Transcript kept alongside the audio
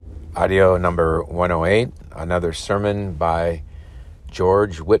Audio number 108, another sermon by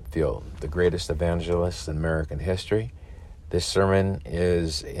George Whitefield, the greatest evangelist in American history. This sermon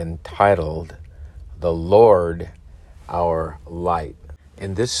is entitled, "The Lord Our Light."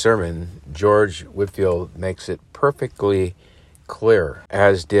 In this sermon, George Whitefield makes it perfectly clear,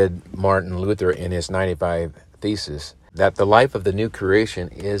 as did Martin Luther in his 95 Theses, that the life of the new creation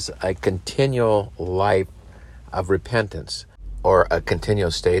is a continual life of repentance, or a continual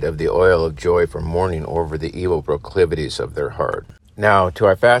state of the oil of joy for mourning over the evil proclivities of their heart. Now, to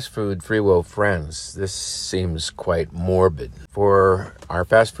our fast food free will friends, this seems quite morbid. For our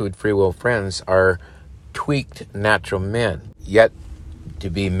fast food free will friends are tweaked natural men, yet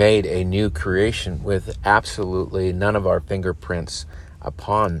to be made a new creation with absolutely none of our fingerprints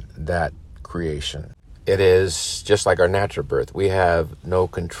upon that creation. It is just like our natural birth. We have no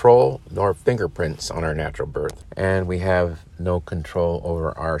control nor fingerprints on our natural birth, and we have no control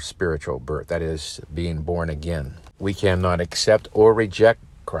over our spiritual birth, that is, being born again. We cannot accept or reject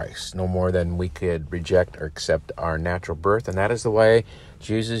Christ, no more than we could reject or accept our natural birth, and that is the way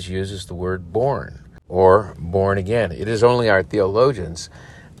Jesus uses the word born, or born again. It is only our theologians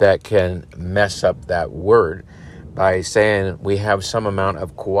that can mess up that word by saying we have some amount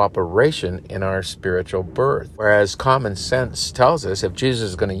of cooperation in our spiritual birth. Whereas common sense tells us if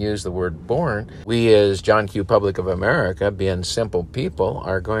Jesus is going to use the word born, we as John Q. Public of America, being simple people,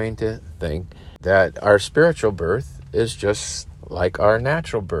 are going to think that our spiritual birth is just like our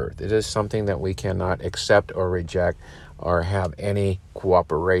natural birth. It is something that we cannot accept or reject or have any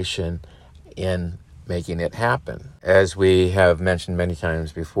cooperation in making it happen. As we have mentioned many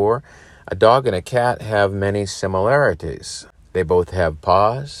times before, a dog and a cat have many similarities. They both have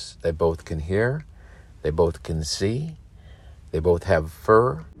paws, they both can hear, they both can see, they both have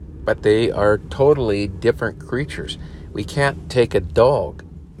fur, but they are totally different creatures. We can't take a dog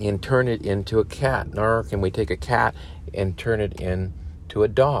and turn it into a cat, nor can we take a cat and turn it into a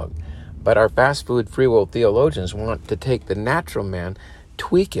dog. But our fast food free will theologians want to take the natural man,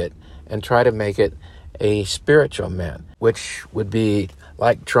 tweak it, and try to make it a spiritual man, which would be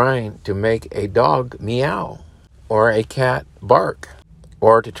like trying to make a dog meow, or a cat bark,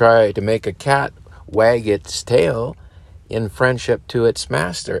 or to try to make a cat wag its tail in friendship to its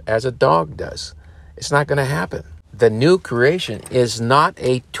master as a dog does. It's not going to happen. The new creation is not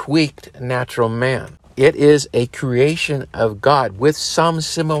a tweaked natural man. It is a creation of God with some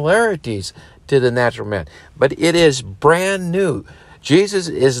similarities to the natural man, but it is brand new. Jesus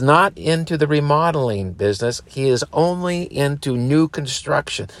is not into the remodeling business. He is only into new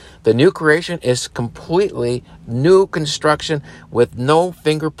construction. The new creation is completely new construction with no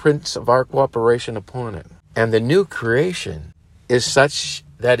fingerprints of our cooperation upon it. And the new creation is such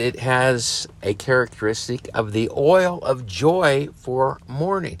that it has a characteristic of the oil of joy for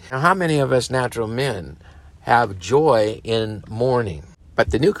mourning. Now, how many of us natural men have joy in mourning?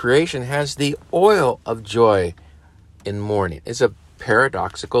 But the new creation has the oil of joy in mourning. It's a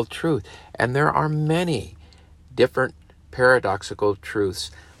paradoxical truth. And there are many different paradoxical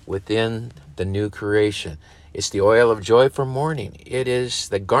truths within the new creation. It's the oil of joy for mourning. It is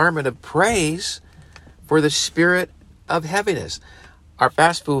the garment of praise for the spirit of heaviness. Our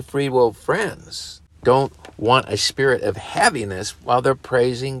fast food free will friends don't want a spirit of heaviness while they're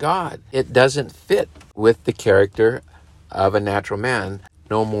praising God. It doesn't fit with the character of a natural man,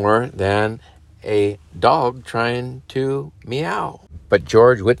 no more than a dog trying to meow. But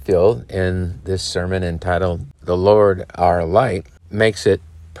George Whitefield, in this sermon entitled "The Lord Our Light," makes it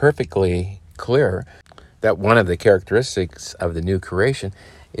perfectly clear that one of the characteristics of the new creation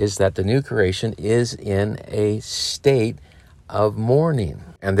is that the new creation is in a state of mourning.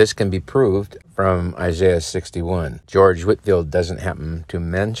 And this can be proved from Isaiah 61. George Whitefield doesn't happen to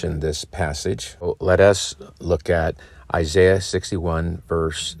mention this passage. So let us look at Isaiah 61,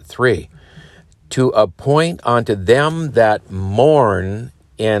 verse 3. "To appoint unto them that mourn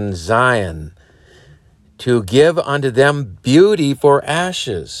in Zion, to give unto them beauty for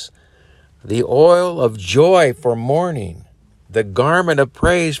ashes, the oil of joy for mourning, the garment of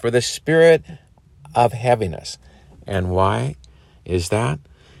praise for the spirit of heaviness." And why is that?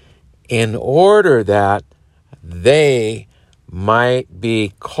 In order that they might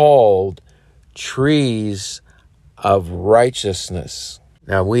be called trees of righteousness.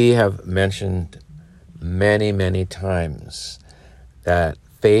 Now, we have mentioned many, many times that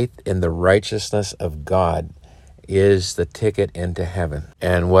faith in the righteousness of God is the ticket into heaven.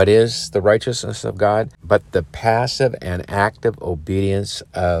 And what is the righteousness of God? But the passive and active obedience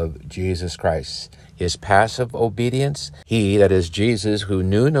of Jesus Christ. His passive obedience, he, that is Jesus, who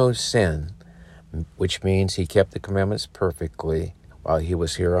knew no sin, which means he kept the commandments perfectly, while he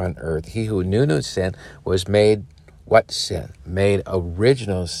was here on earth. He who knew no sin was made what sin? Made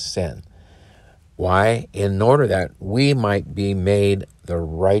original sin. Why? In order that we might be made the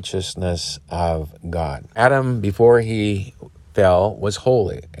righteousness of God. Adam, before he fell, was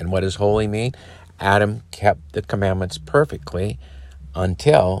holy. And what does holy mean? Adam kept the commandments perfectly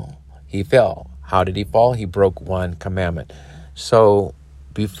until he fell. How did he fall? He broke one commandment. So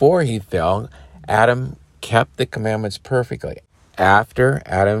before he fell, Adam kept the commandments perfectly. After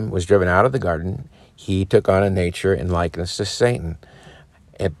Adam was driven out of the garden, he took on a nature in likeness to Satan.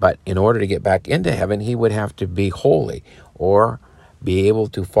 But in order to get back into heaven, he would have to be holy or be able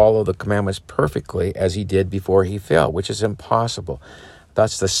to follow the commandments perfectly as he did before he fell, which is impossible.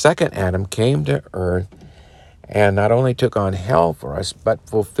 Thus, the second Adam came to earth and not only took on hell for us, but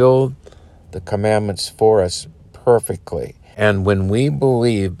fulfilled the commandments for us perfectly. And when we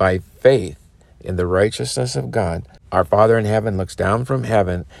believe by faith in the righteousness of God, our Father in heaven looks down from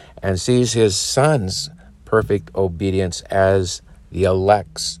heaven and sees his Son's perfect obedience as the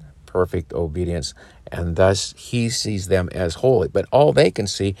elect's perfect obedience, and thus he sees them as holy. But all they can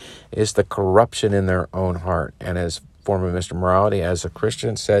see is the corruption in their own heart. And as former Mr. Morality, as a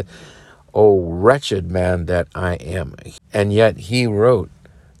Christian, said, "Oh, wretched man that I am." And yet he wrote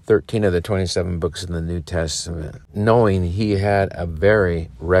 13 of the 27 books in the New Testament, knowing he had a very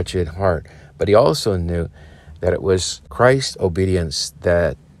wretched heart. But he also knew that it was Christ's obedience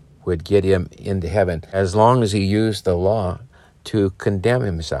that would get him into heaven, as long as he used the law to condemn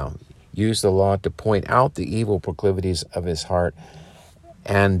himself, used the law to point out the evil proclivities of his heart,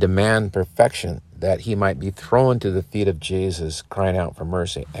 and demand perfection, that he might be thrown to the feet of Jesus, crying out for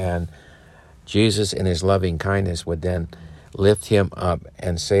mercy. And Jesus, in his loving kindness, would then lift him up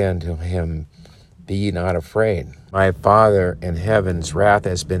and say unto him, "Be ye not afraid. My Father in heaven's wrath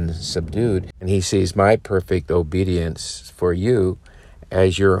has been subdued, and he sees my perfect obedience for you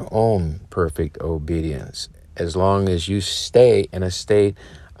as your own perfect obedience, as long as you stay in a state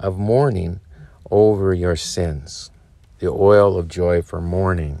of mourning over your sins." The oil of joy for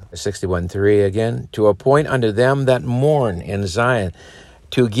mourning. 61:3 again, "To appoint unto them that mourn in Zion,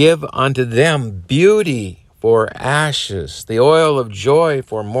 to give unto them beauty for ashes, the oil of joy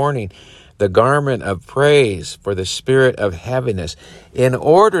for mourning, the garment of praise for the spirit of heaviness, in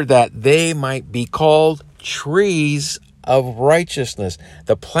order that they might be called trees of righteousness,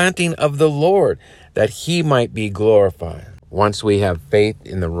 the planting of the Lord, that he might be glorified." Once we have faith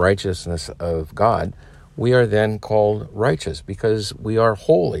in the righteousness of God, we are then called righteous because we are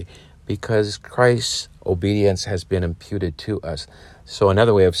holy, because Christ's obedience has been imputed to us. So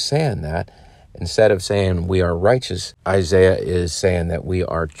another way of saying that, instead of saying we are righteous, Isaiah is saying that we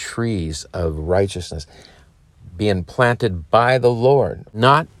are trees of righteousness, being planted by the Lord,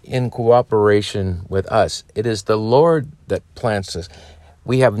 not in cooperation with us. It is the Lord that plants us.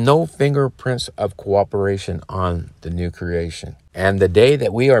 We have no fingerprints of cooperation on the new creation. And the day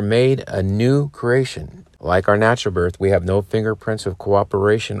that we are made a new creation, like our natural birth, we have no fingerprints of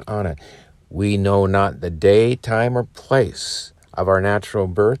cooperation on it. We know not the day, time, or place of our natural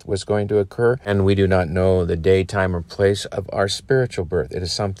birth was going to occur, and we do not know the day, time, or place of our spiritual birth. It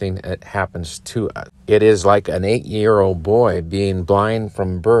is something that happens to us. It is like an 8-year-old boy being blind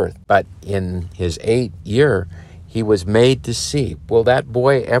from birth, but in his 8th year, he was made to see. Will that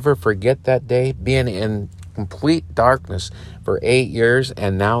boy ever forget that day, being in complete darkness for 8 years,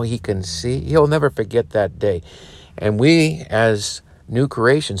 and now he can see? He'll never forget that day. And we, as new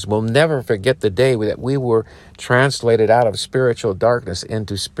creations, will never forget the day that we were translated out of spiritual darkness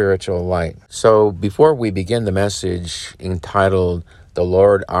into spiritual light. So before we begin the message entitled "The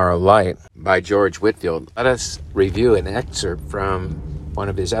Lord Our Light" by George Whitefield, let us review an excerpt from one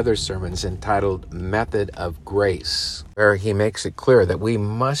of his other sermons entitled "Method of Grace," where he makes it clear that we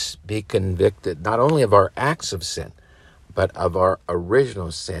must be convicted not only of our acts of sin, but of our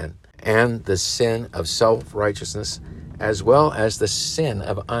original sin and the sin of self-righteousness, as well as the sin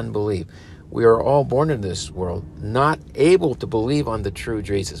of unbelief. We are all born into this world not able to believe on the true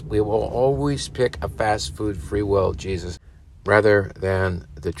Jesus. We will always pick a fast food free will Jesus rather than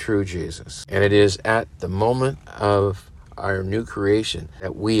the true Jesus. And it is at the moment of our new creation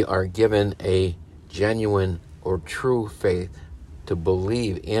that we are given a genuine or true faith to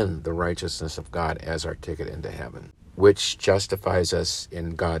believe in the righteousness of God as our ticket into heaven, which justifies us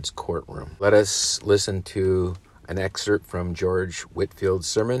in God's courtroom. Let us listen to an excerpt from George Whitefield's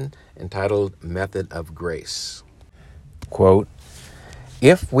sermon entitled "Method of Grace." Quote,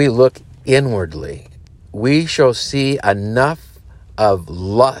 "If we look inwardly, we shall see enough of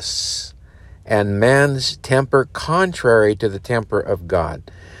lusts and man's temper contrary to the temper of God.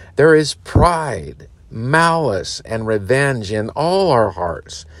 There is pride malice, and revenge in all our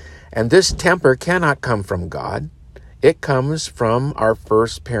hearts. And this temper cannot come from God. It comes from our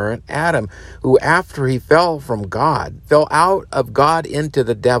first parent, Adam, who after he fell from God, fell out of God into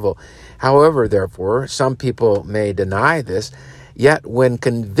the devil. However, therefore, some people may deny this, yet when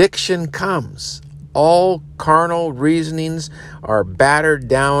conviction comes, all carnal reasonings are battered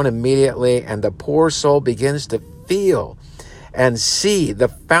down immediately, and the poor soul begins to feel and see the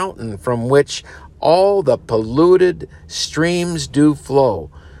fountain from which all the polluted streams do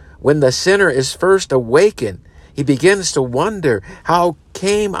flow. When the sinner is first awakened, he begins to wonder, how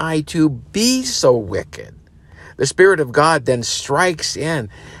came I to be so wicked? The Spirit of God then strikes in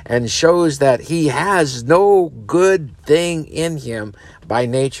and shows that he has no good thing in him by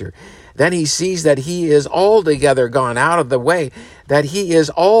nature. Then he sees that he is altogether gone out of the way, that he is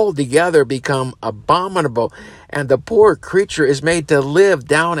altogether become abominable, and the poor creature is made to live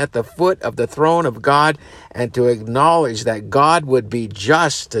down at the foot of the throne of God and to acknowledge that God would be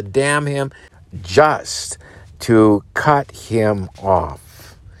just to damn him, just to cut him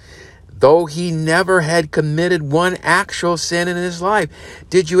off. Though he never had committed one actual sin in his life.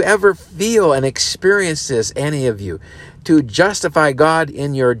 Did you ever feel and experience this, any of you? To justify God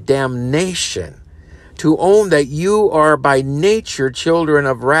in your damnation, to own that you are by nature children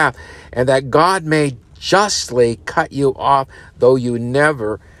of wrath, and that God may justly cut you off, though you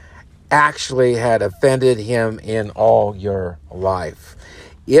never actually had offended him in all your life.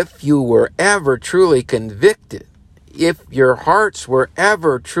 If you were ever truly convicted, if your hearts were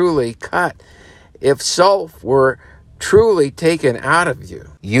ever truly cut, if self were truly taken out of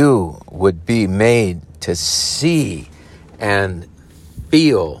you, you would be made to see and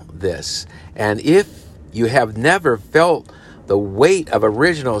feel this. And if you have never felt the weight of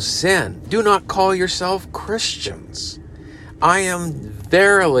original sin, do not call yourself Christians. I am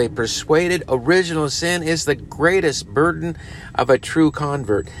verily persuaded original sin is the greatest burden of a true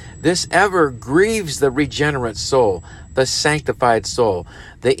convert. This ever grieves the regenerate soul, the sanctified soul.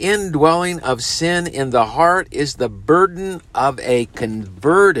 The indwelling of sin in the heart is the burden of a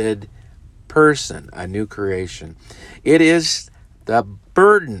converted person, a new creation. It is the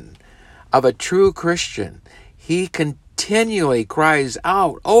burden of a true Christian. He continually cries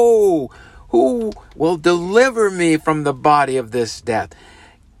out, "Oh, who will deliver me from the body of this death?"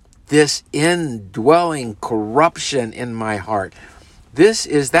 This indwelling corruption in my heart. This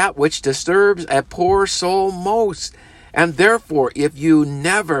is that which disturbs a poor soul most. And therefore, if you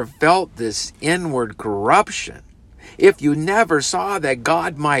never felt this inward corruption, if you never saw that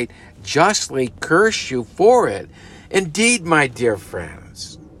God might justly curse you for it, indeed, my dear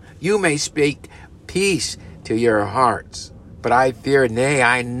friends, you may speak peace to your hearts. But I fear, nay,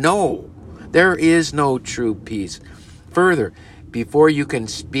 I know, there is no true peace. Further, before you can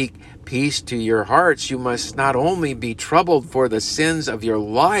speak peace to your hearts, you must not only be troubled for the sins of your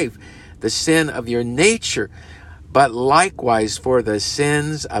life, the sin of your nature, but likewise for the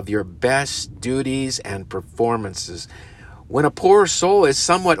sins of your best duties and performances. When a poor soul is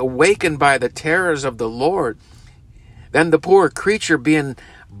somewhat awakened by the terrors of the Lord, then the poor creature, being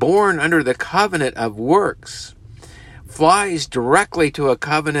born under the covenant of works, flies directly to a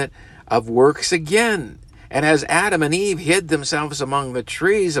covenant of works again. And as Adam and Eve hid themselves among the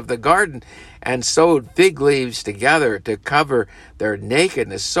trees of the garden and sewed fig leaves together to cover their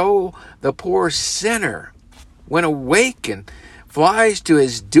nakedness, so the poor sinner, when awakened, flies to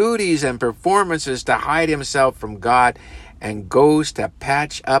his duties and performances to hide himself from God and goes to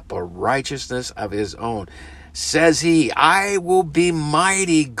patch up a righteousness of his own. Says he, "I will be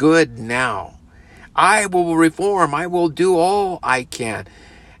mighty good now. I will reform. I will do all I can.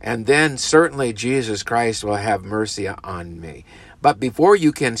 And then certainly Jesus Christ will have mercy on me." But before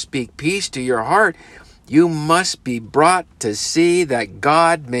you can speak peace to your heart, you must be brought to see that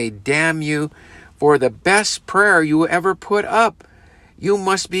God may damn you for the best prayer you ever put up. You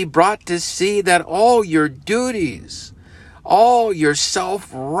must be brought to see that all your duties, all your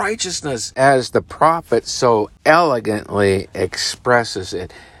self-righteousness, as the prophet so elegantly expresses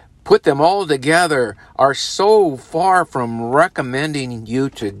it, put them all together, are so far from recommending you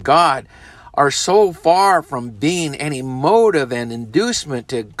to God, are so far from being any motive and inducement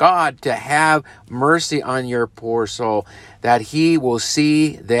to God to have mercy on your poor soul, that he will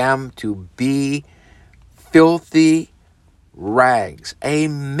see them to be filthy rags, a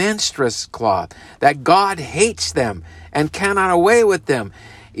menstruous cloth, that God hates them and cannot away with them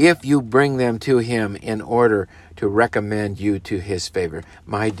if you bring them to him in order to recommend you to his favor.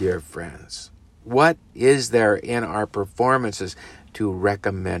 My dear friends, what is there in our performances to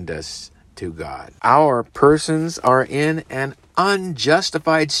recommend us to God? Our persons are in an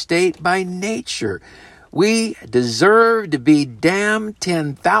unjustified state by nature. We deserve to be damned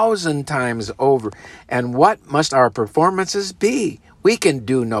 10,000 times over. And what must our performances be? We can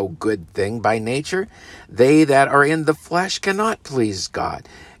do no good thing by nature. They that are in the flesh cannot please God.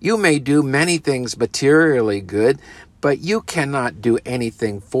 You may do many things materially good, but you cannot do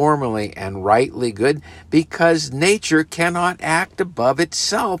anything formally and rightly good, because nature cannot act above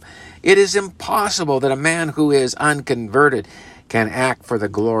itself. It is impossible that a man who is unconverted can act for the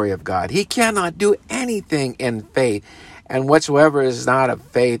glory of God. He cannot do anything in faith, and whatsoever is not of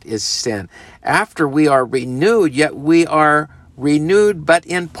faith is sin. After we are renewed, yet we are renewed but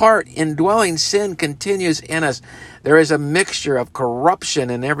in part. Indwelling sin continues in us. There is a mixture of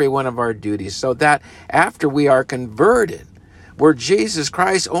corruption in every one of our duties, so that after we are converted, were Jesus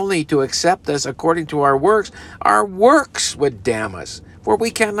Christ only to accept us according to our works would damn us. For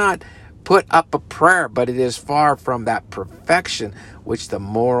we cannot put up a prayer, but it is far from that perfection which the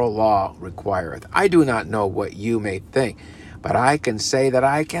moral law requireth. I do not know what you may think, but I can say that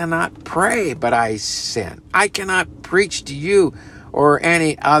I cannot pray, but I sin. I cannot preach to you or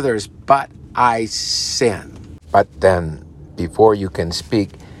any others, but I sin. But then, before you can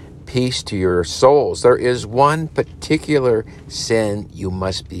speak peace to your souls, there is one particular sin you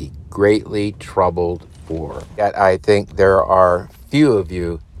must be greatly troubled for. Yet I think there are few of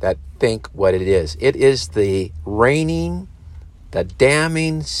you that think what it is. It is the reigning, the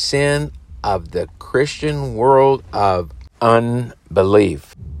damning sin of the Christian world of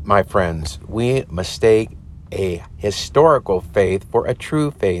unbelief. My friends, we mistake a historical faith for a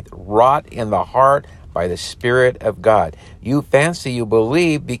true faith, wrought in the heart by the Spirit of God. You fancy you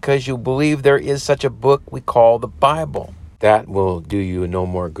believe because you believe there is such a book we call the Bible. That will do you no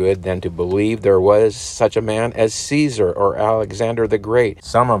more good than to believe there was such a man as Caesar or Alexander the Great.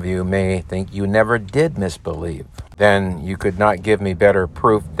 Some of you may think you never did misbelieve. Then you could not give me better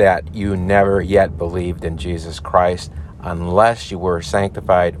proof that you never yet believed in Jesus Christ, unless you were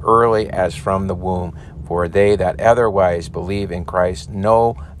sanctified early as from the womb. For they that otherwise believe in Christ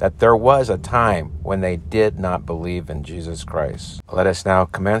know that there was a time when they did not believe in Jesus Christ. Let us now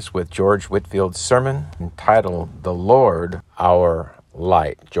commence with George Whitefield's sermon entitled, The Lord Our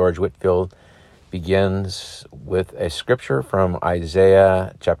Light. George Whitefield begins with a scripture from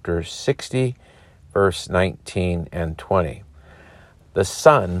Isaiah chapter 60, verse 19 and 20. The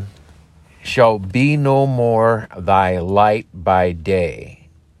sun shall be no more thy light by day,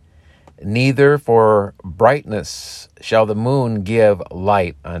 neither for brightness shall the moon give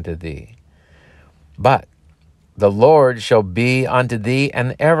light unto thee. But the Lord shall be unto thee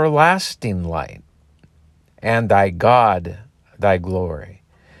an everlasting light, and thy God thy glory.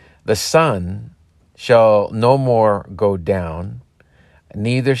 The sun shall no more go down,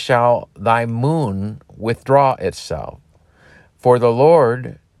 neither shall thy moon withdraw itself. For the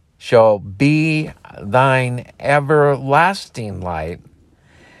Lord shall be thine everlasting light,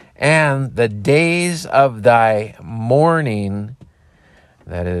 and the days of thy mourning,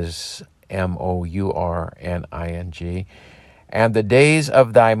 that is MOURNING, and the days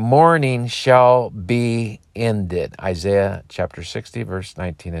of thy mourning shall be ended. Isaiah chapter 60, verse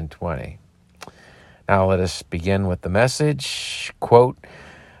 19 and 20. Now let us begin with the message. Quote,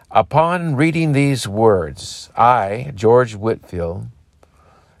 upon reading these words, I, George Whitefield,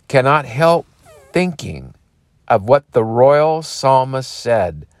 cannot help thinking of what the royal psalmist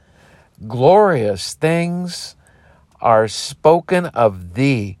said. Glorious things are spoken of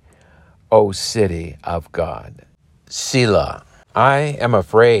thee, O city of God. Selah. I am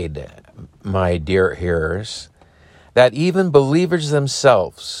afraid, my dear hearers, that even believers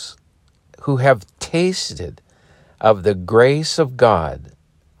themselves who have tasted of the grace of God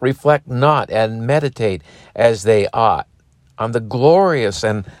reflect not and meditate as they ought on the glorious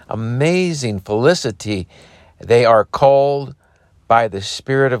and amazing felicity they are called by the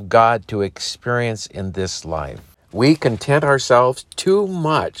Spirit of God to experience in this life. We content ourselves too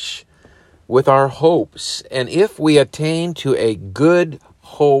much with our hopes, and if we attain to a good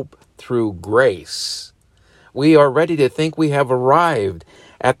hope through grace, we are ready to think we have arrived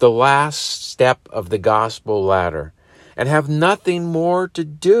at the last step of the gospel ladder and have nothing more to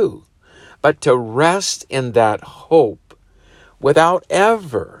do but to rest in that hope without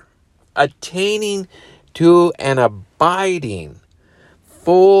ever attaining to an abiding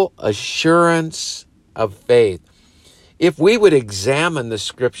full assurance of faith. If we would examine the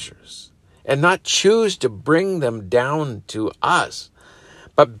scriptures and not choose to bring them down to us,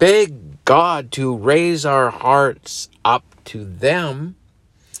 but beg God to raise our hearts up to them,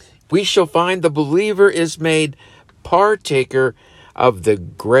 we shall find the believer is made partaker of the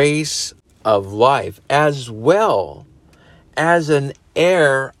grace of life as well as an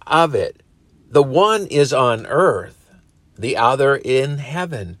heir of it. The one is on earth, the other in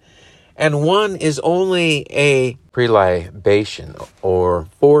heaven. And one is only a prelibation or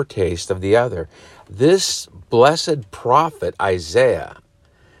foretaste of the other. This blessed prophet Isaiah,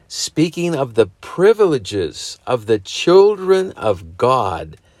 speaking of the privileges of the children of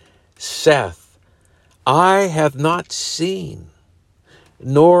God, saith, "Eye have not seen,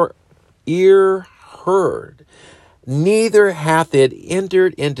 nor ear heard, neither hath it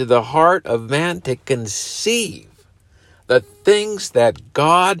entered into the heart of man to conceive the things that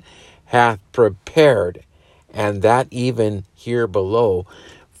God hath prepared," and that even here below,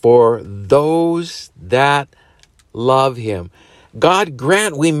 "for those that love him." God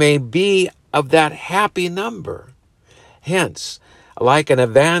grant we may be of that happy number. Hence, like an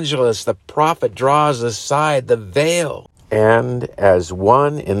evangelist, the prophet draws aside the veil, and as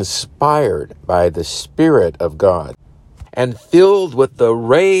one inspired by the Spirit of God and filled with the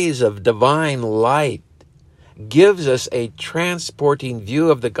rays of divine light, gives us a transporting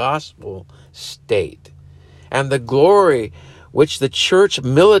view of the gospel state and the glory which the church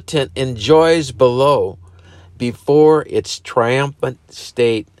militant enjoys below before its triumphant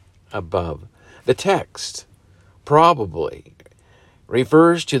state above. The text probably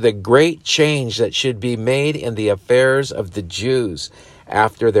refers to the great change that should be made in the affairs of the Jews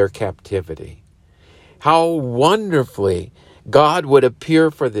after their captivity. How wonderfully God would appear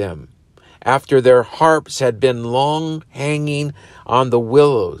for them after their harps had been long hanging on the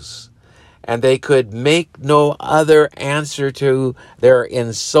willows, and they could make no other answer to their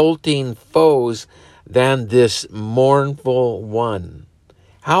insulting foes than this mournful one.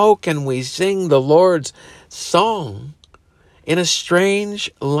 How can we sing the Lord's song in a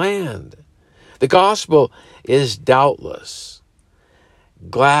strange land? The gospel is doubtless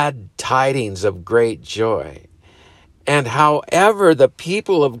glad tidings of great joy. And however the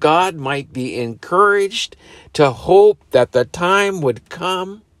people of God might be encouraged to hope that the time would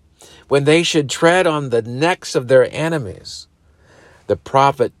come when they should tread on the necks of their enemies, the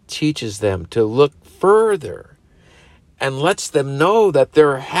prophet teaches them to look further and lets them know that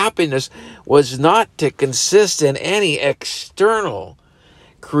their happiness was not to consist in any external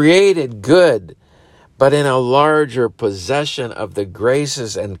created good, but in a larger possession of the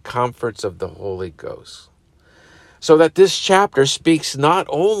graces and comforts of the Holy Ghost. So that this chapter speaks not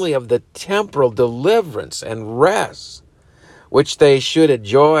only of the temporal deliverance and rest which they should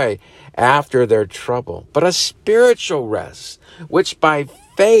enjoy after their trouble, but a spiritual rest, which by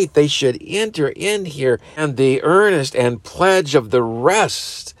faith they should enter in here, and the earnest and pledge of the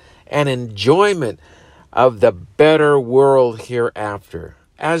rest and enjoyment of the better world hereafter.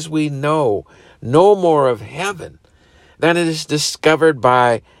 As we know no more of heaven than it is discovered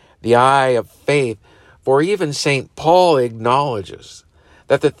by the eye of faith, for even St. Paul acknowledges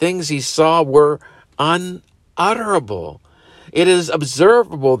that the things he saw were unutterable. It is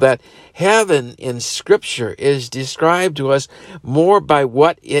observable that heaven in Scripture is described to us more by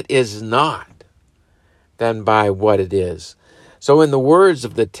what it is not than by what it is. So in the words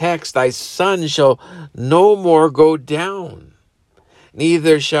of the text, "Thy sun shall no more go down,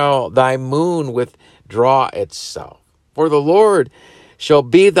 neither shall thy moon withdraw itself. For the Lord shall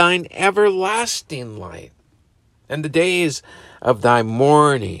be thine everlasting light, and the days of thy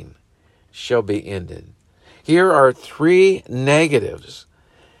mourning shall be ended." Here are three negatives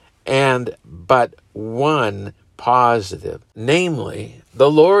and but one positive. Namely,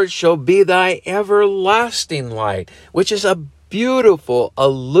 the Lord shall be thy everlasting light, which is a beautiful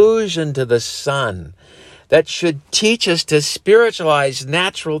allusion to the sun that should teach us to spiritualize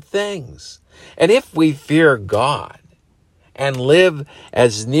natural things. And if we fear God and live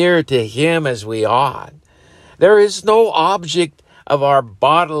as near to him as we ought, there is no object of our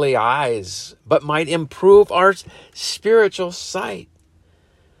bodily eyes but might improve our spiritual sight.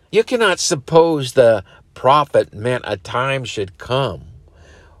 You cannot suppose the prophet meant a time should come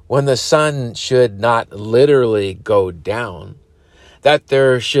when the sun should not literally go down, that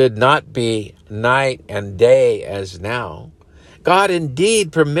there should not be night and day as now. God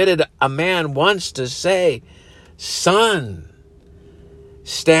indeed permitted a man once to say, "Sun,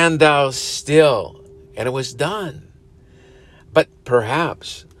 stand thou still," and it was done. But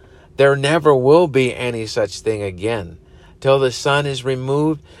perhaps there never will be any such thing again till the sun is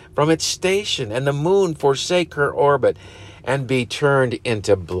removed from its station and the moon forsake her orbit and be turned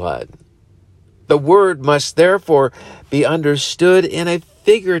into blood. The word must therefore be understood in a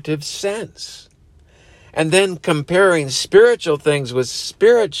figurative sense. And then comparing spiritual things with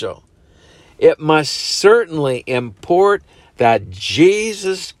spiritual, it must certainly import that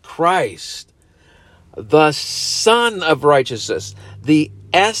Jesus Christ the Son of Righteousness, the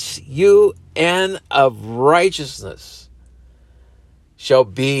S-U-N of righteousness, shall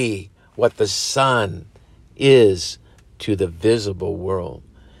be what the sun is to the visible world.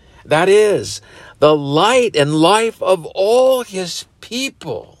 That is, the light and life of all his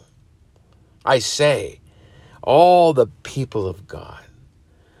people. I say, all the people of God.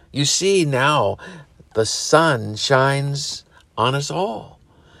 You see now, the sun shines on us all.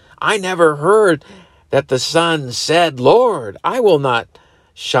 I never heard that the sun said, Lord, I will not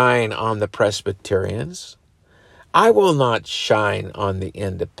shine on the Presbyterians. I will not shine on the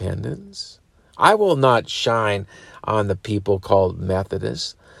Independents. I will not shine on the people called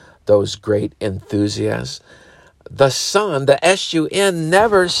Methodists, those great enthusiasts. The sun, the S-U-N,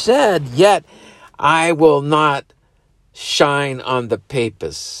 never said, yet I will not shine on the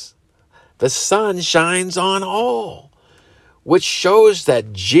papists. The sun shines on all, which shows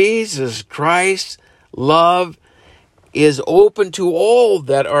that Jesus Christ's love is open to all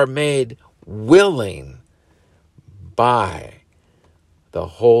that are made willing by the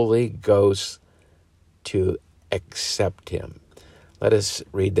Holy Ghost to accept him. Let us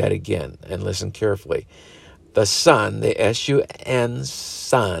read that again and listen carefully. The sun, the S-U-N,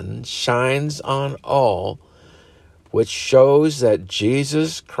 sun, shines on all, which shows that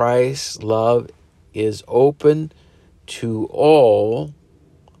Jesus Christ's love is open to all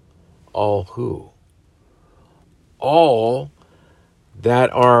who? All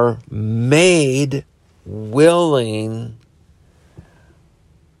that are made willing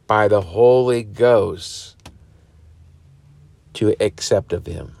by the Holy Ghost to accept of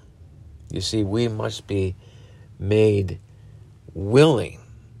him. You see, we must be made willing,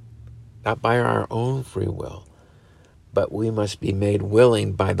 not by our own free will, but we must be made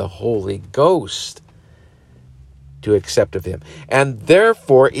willing by the Holy Ghost to accept of him. And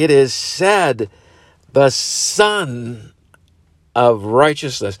therefore it is said, the Son of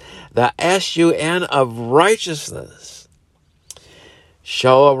Righteousness, the S-U-N of righteousness,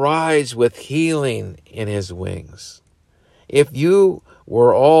 shall arise with healing in his wings. If you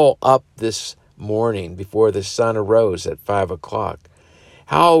were all up this morning before the sun arose at 5 o'clock,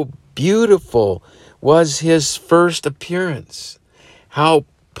 how beautiful was his first appearance. How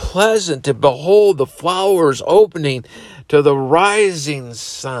pleasant to behold the flowers opening to the rising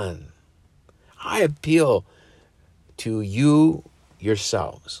sun. I appeal to you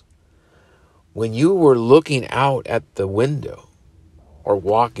yourselves. When you were looking out at the window or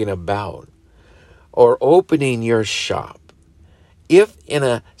walking about or opening your shop, if in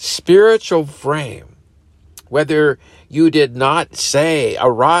a spiritual frame, whether you did not say,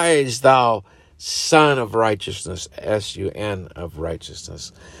 arise thou Son of Righteousness, S-U-N of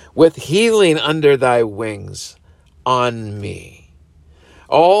righteousness, with healing under thy wings on me,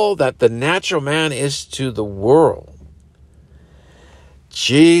 all that the natural man is to the world,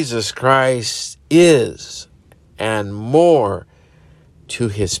 Jesus Christ is and more to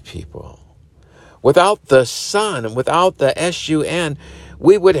his people. Without the sun and without the S-U-N,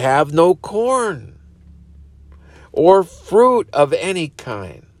 we would have no corn or fruit of any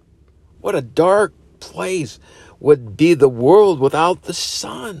kind. What a dark place would be the world without the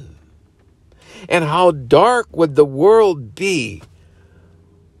sun. And how dark would the world be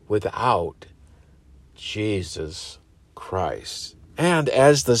without Jesus Christ. And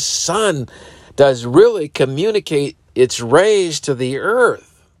as the sun does really communicate its rays to the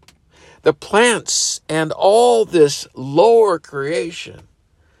earth, the plants and all this lower creation,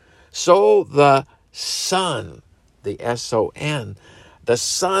 so the sun, the S-O-N, the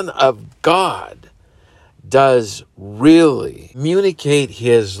Son of God, does really communicate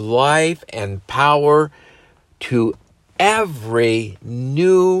his life and power to every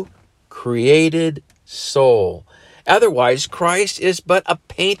new created soul. Otherwise, Christ is but a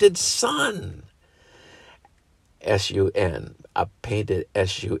painted sun. S-U-N, a painted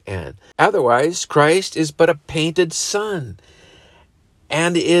S-U-N. Otherwise, Christ is but a painted sun.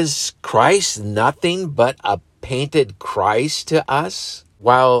 And is Christ nothing but a painted Christ to us?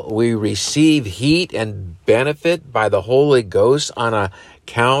 While we receive heat and benefit by the Holy Ghost on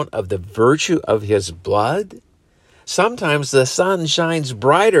account of the virtue of his blood, sometimes the sun shines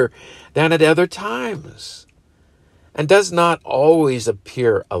brighter than at other times and does not always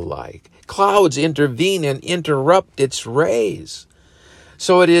appear alike. Clouds intervene and interrupt its rays.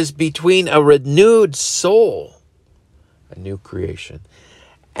 So it is between a renewed soul, a new creation,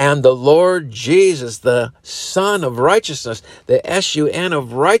 and the Lord Jesus, the Son of Righteousness, the S-U-N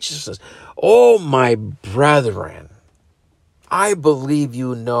of righteousness. Oh, my brethren, I believe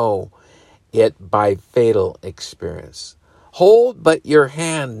you know it by fatal experience. Hold but your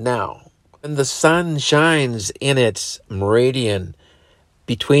hand now And the sun shines in its meridian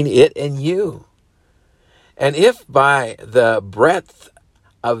between it and you. And if by the breadth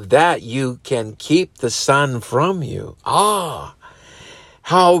of that you can keep the sun from you,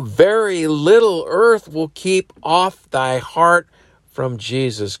 how very little earth will keep off thy heart from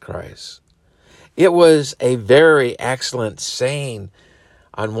Jesus Christ. It was a very excellent saying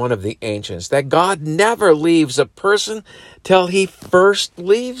on one of the ancients that God never leaves a person till he first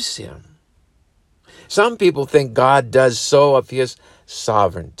leaves him. Some people think God does so of his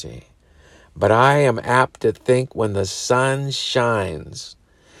sovereignty, but I am apt to think when the sun shines,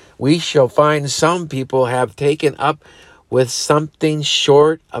 we shall find some people have taken up with something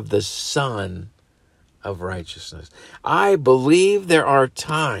short of the sun of righteousness. I believe there are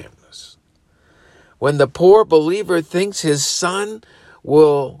times when the poor believer thinks his sun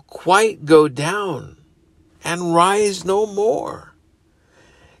will quite go down and rise no more.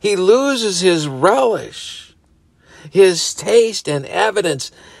 He loses his relish, his taste and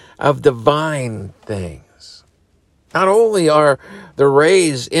evidence of divine things. Not only are the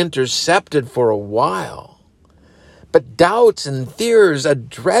rays intercepted for a while, but doubts and fears, a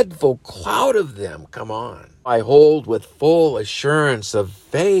dreadful cloud of them, come on. I hold with full assurance of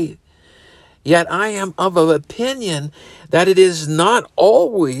faith, yet I am of an opinion that it is not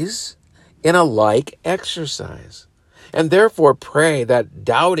always in a like exercise. And therefore pray that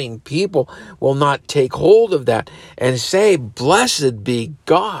doubting people will not take hold of that and say, blessed be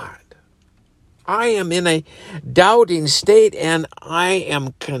God. I am in a doubting state and I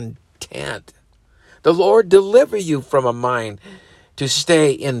am content. The Lord deliver you from a mind to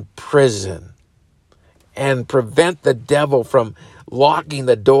stay in prison and prevent the devil from locking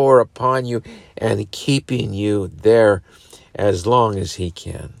the door upon you and keeping you there as long as he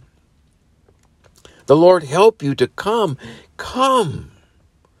can. The Lord help you to come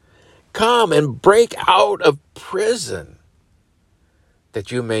and break out of prison,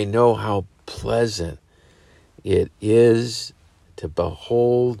 that you may know how pleasant it is to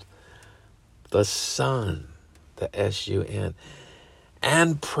behold the Son, the S-U-N,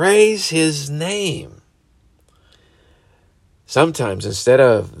 and praise his name. Sometimes instead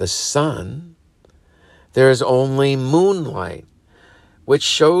of the sun, there's only moonlight, which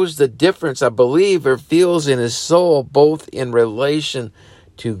shows the difference a believer feels in his soul, both in relation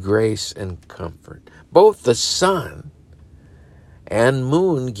to grace and comfort. Both the sun and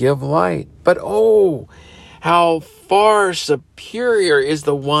moon give light, but how far superior is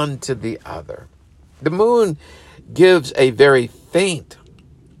the one to the other. The moon gives a very faint,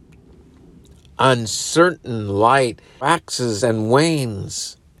 uncertain light, waxes and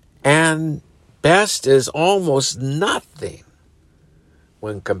wanes, and best is almost nothing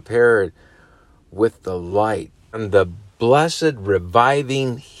when compared with the light and the blessed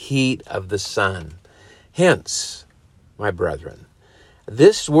reviving heat of the sun. Hence, my brethren,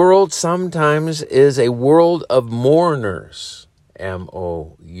 this world sometimes is a world of mourners,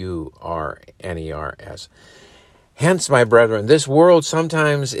 mourners. Hence, my brethren, this world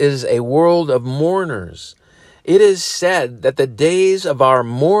sometimes is a world of mourners. It is said that the days of our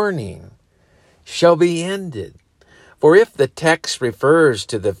mourning shall be ended. For if the text refers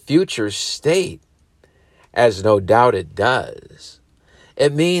to the future state, as no doubt it does,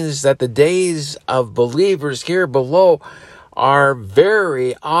 it means that the days of believers here below are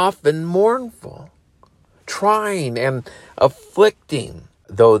very often mournful, trying and afflicting,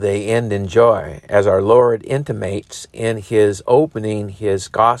 though they end in joy, as our Lord intimates in his opening his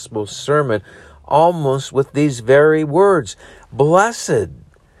gospel sermon almost with these very words, blessed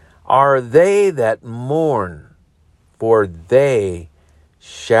are they that mourn, for they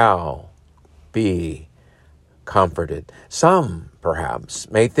shall be comforted. Some, perhaps,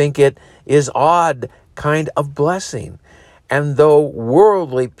 may think it is odd kind of blessing. And though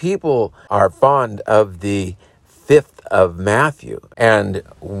worldly people are fond of the 5th of Matthew and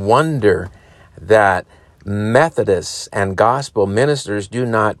wonder that Methodists and gospel ministers do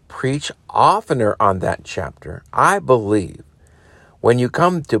not preach oftener on that chapter, I believe when you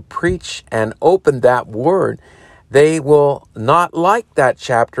come to preach and open that word, they will not like that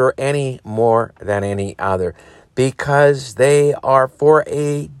chapter any more than any other, because they are for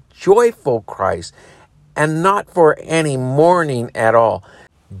a joyful Christ and not for any mourning at all.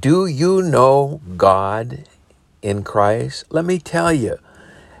 Do you know God in Christ? Let me tell you,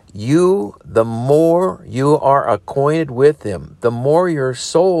 the more you are acquainted with him, the more your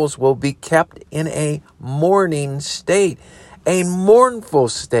souls will be kept in a mourning state, a mournful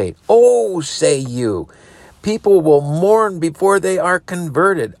state. Oh, say you, people will mourn before they are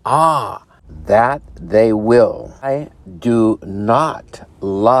converted. that they will. I do not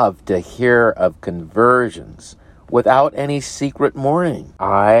love to hear of conversions without any secret mourning.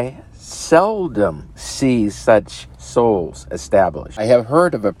 I seldom see such souls established. I have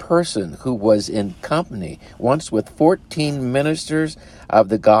heard of a person who was in company once with 14 ministers of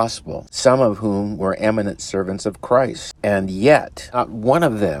the gospel, some of whom were eminent servants of Christ, and yet not one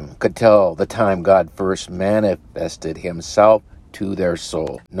of them could tell the time God first manifested himself to their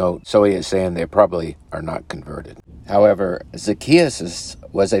soul. Note, so he is saying they probably are not converted. However, Zacchaeus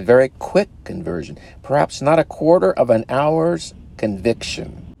was a very quick conversion, perhaps not a quarter of an hour's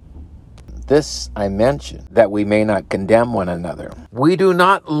conviction. This I mention, that we may not condemn one another. We do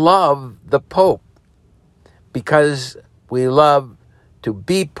not love the Pope because we love to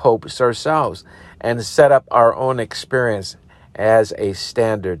be popes ourselves and set up our own experience as a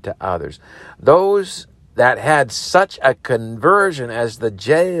standard to others. Those that had such a conversion as the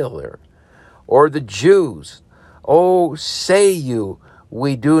jailer or the Jews, oh, say you,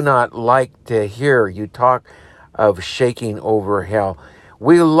 we do not like to hear you talk of shaking over hell.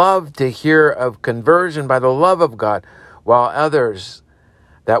 We love to hear of conversion by the love of God, while others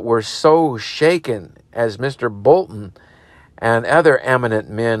that were so shaken as Mr. Bolton and other eminent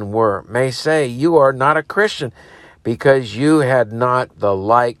men were may say you are not a Christian because you had not the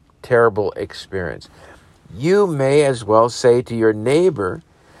like terrible experience. You may as well say to your neighbor,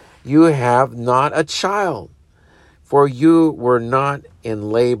 you have not a child, for you were not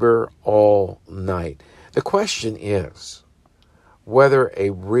in labor all night. The question is whether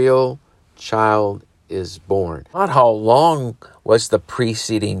a real child is born. Not how long was the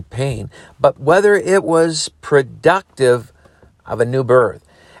preceding pain, but whether it was productive of a new birth,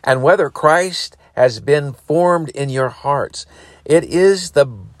 and whether Christ has been formed in your hearts. It is the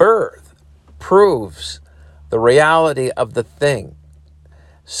birth proves the reality of the thing.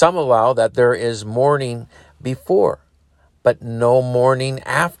 Some allow that there is mourning before, but no mourning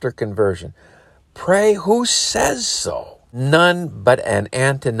after conversion. Pray, who says so? None but an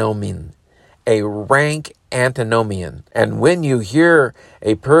antinomian, a rank antinomian. And when you hear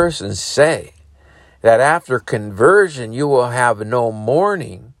a person say that after conversion you will have no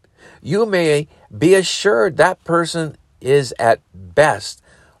mourning, you may be assured that person is at best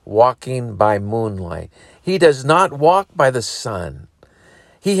walking by moonlight. He does not walk by the sun.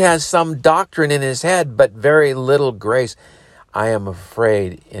 He has some doctrine in his head, but very little grace, I am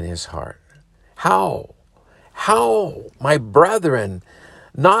afraid, in his heart. How, my brethren,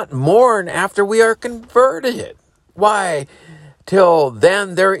 not mourn after we are converted? Why, till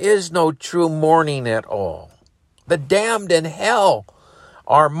then there is no true mourning at all. The damned in hell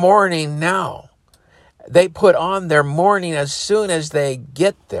are mourning now. They put on their mourning as soon as they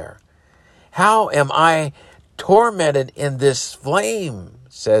get there. How am I tormented in this flame,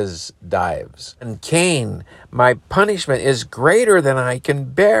 says Dives. And Cain, my punishment is greater than I can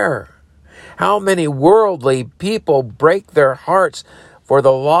bear. How many worldly people break their hearts for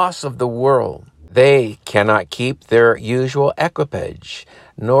the loss of the world? They cannot keep their usual equipage,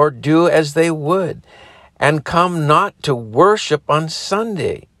 nor do as they would, and come not to worship on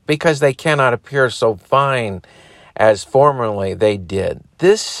Sunday, because they cannot appear so fine as formerly they did.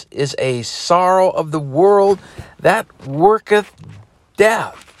 This is a sorrow of the world that worketh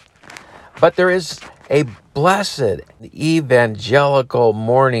death. But there is a blessed evangelical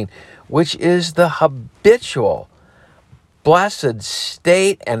mourning, which is the habitual blessed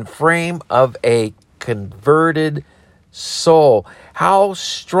state and frame of a converted soul. How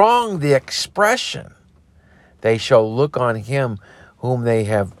strong the expression! They shall look on him whom they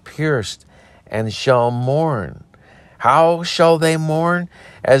have pierced, and shall mourn. How shall they mourn?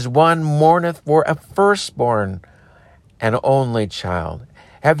 As one mourneth for a firstborn, an only child.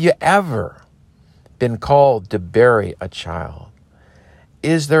 Have you ever been called to bury a child?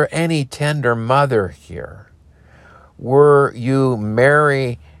 Is there any tender mother here? Were you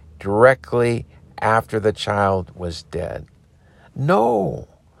married directly after the child was dead? No.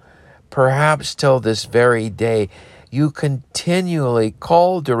 Perhaps till this very day you continually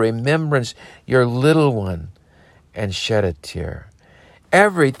call to remembrance your little one and shed a tear.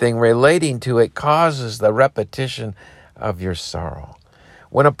 Everything relating to it causes the repetition of your sorrow.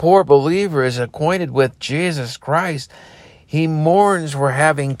 When a poor believer is acquainted with Jesus Christ, he mourns for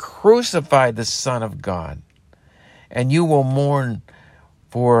having crucified the Son of God. And you will mourn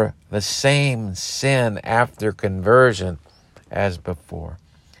for the same sin after conversion as before.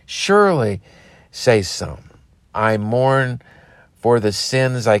 Surely, say some, I mourn for the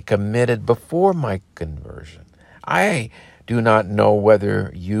sins I committed before my conversion. I do not know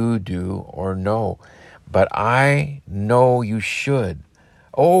whether you do or no, but I know you should.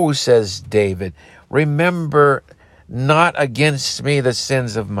 Oh, says David, remember not against me the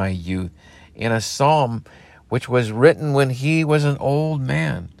sins of my youth, in a psalm which was written when he was an old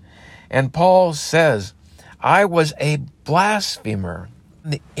man. And Paul says, I was a blasphemer,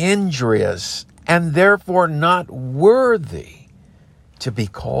 injurious, and therefore not worthy to be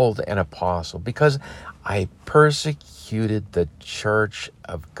called an apostle, because I persecuted the church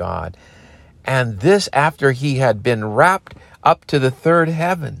of God. And this after he had been wrapped up to the third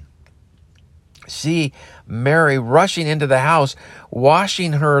heaven. See Mary rushing into the house,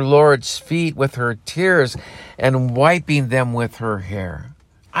 washing her Lord's feet with her tears and wiping them with her hair.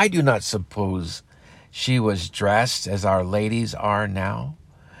 I do not suppose she was dressed as our ladies are now.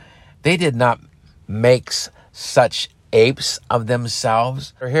 They did not make such apes of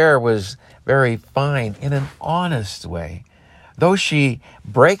themselves. Her hair was very fine in an honest way. Though she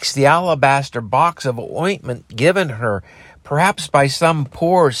breaks the alabaster box of ointment given her, perhaps by some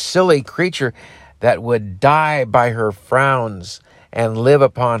poor silly creature that would die by her frowns and live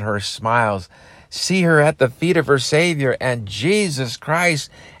upon her smiles, see her at the feet of her Savior, and Jesus Christ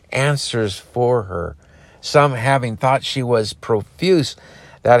answers for her. Some having thought she was profuse,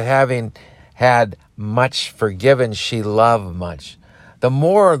 that having had much forgiven, she loved much. The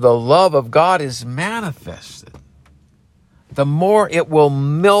more the love of God is manifested, the more it will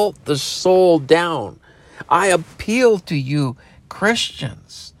melt the soul down. I appeal to you,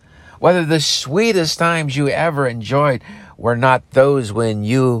 Christians, whether the sweetest times you ever enjoyed were not those when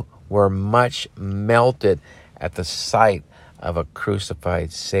you were much melted at the sight of a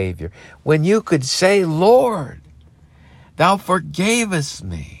crucified Savior, when you could say, Lord, thou forgavest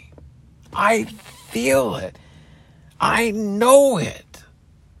me. I feel it. I know it,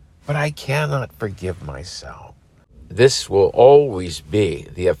 but I cannot forgive myself. This will always be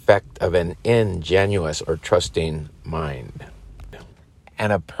the effect of an ingenuous or trusting mind.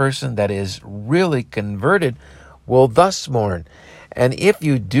 And a person that is really converted will thus mourn. And if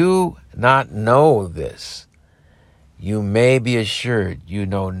you do not know this, you may be assured you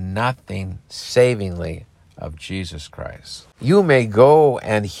know nothing savingly of Jesus Christ. You may go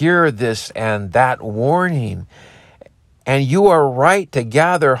and hear this and that warning, and you are right to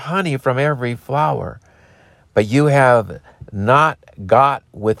gather honey from every flower, but you have not got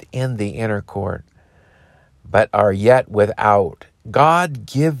within the inner court, but are yet without. God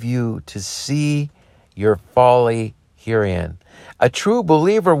give you to see your folly herein. A true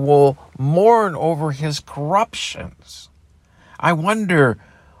believer will mourn over his corruptions. I wonder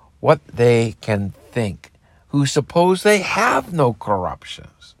what they can think who suppose they have no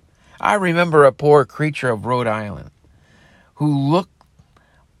corruptions. I remember a poor creature of Rhode Island who looked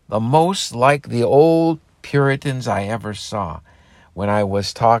the most like the old Puritans I ever saw when I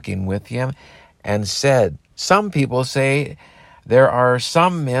was talking with him, and said, some people say there are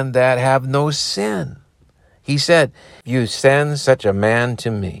some men that have no sin. He said, you send such a man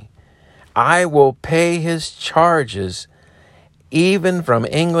to me, I will pay his charges even from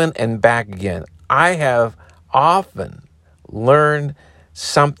England and back again. I have often learned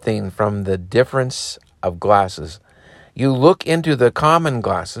something from the difference of glasses. You look into the common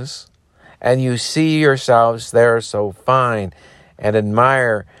glasses, and you see yourselves there so fine, and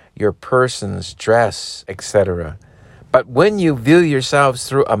admire your person's dress, etc. But when you view yourselves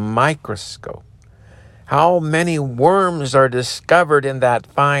through a microscope, how many worms are discovered in that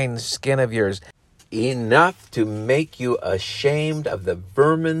fine skin of yours, enough to make you ashamed of the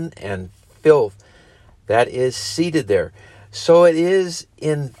vermin and filth that is seated there. So it is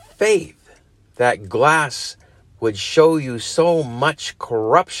in faith that glass would show you so much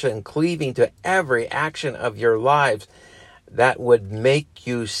corruption cleaving to every action of your lives that would make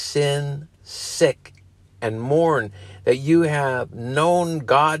you sin sick and mourn that you have known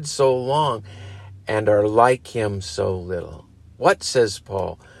God so long and are like him so little. What says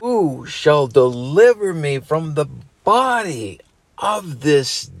Paul? Who shall deliver me from the body of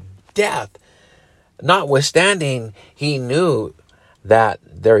this death? Notwithstanding, he knew that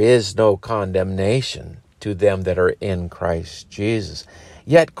there is no condemnation to them that are in Christ Jesus,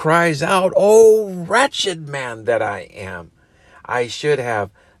 yet cries out, O wretched man that I am! I should have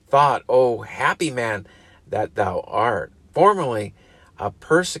thought, O happy man that thou art, formerly a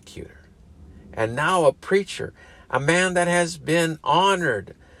persecutor, and now a preacher, a man that has been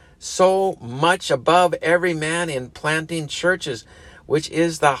honored so much above every man in planting churches, which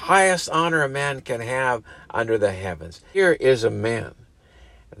is the highest honor a man can have under the heavens. Here is a man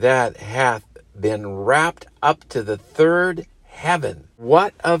that hath been wrapped up to the third heaven.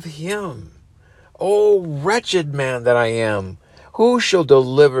 What of him? O wretched man that I am! Who shall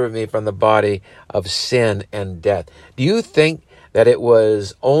deliver me from the body of sin and death? Do you think that it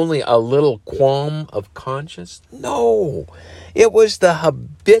was only a little qualm of conscience? No, it was the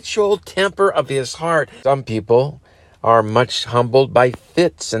habitual temper of his heart. Some people are much humbled by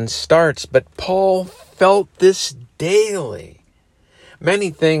fits and starts, but Paul felt this daily.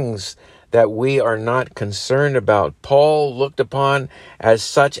 Many things that we are not concerned about, Paul looked upon as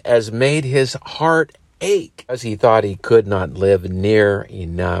such as made his heart ache, as he thought he could not live near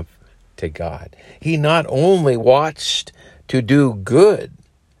enough to God. He not only watched to do good,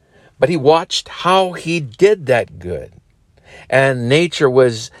 but he watched how he did that good. And nature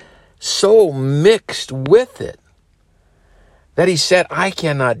was so mixed with it that he said, I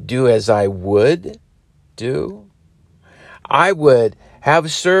cannot do as I would do. I would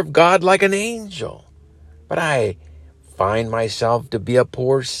have served God like an angel, but I find myself to be a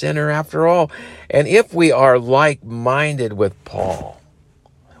poor sinner after all. And if we are like-minded with Paul,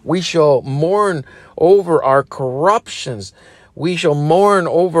 we shall mourn over our corruptions. We shall mourn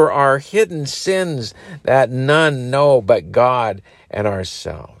over our hidden sins that none know but God and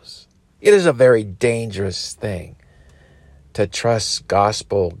ourselves. It is a very dangerous thing to trust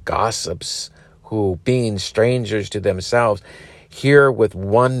gospel gossips who, being strangers to themselves, hear with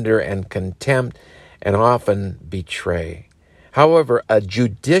wonder and contempt and often betray. However, a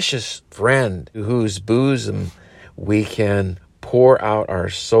judicious friend to whose bosom we can pour out our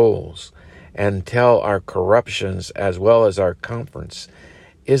souls and tell our corruptions as well as our comforts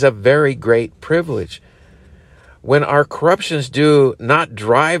is a very great privilege. When our corruptions do not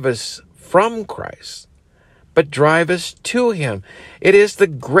drive us from Christ, but drive us to him, it is the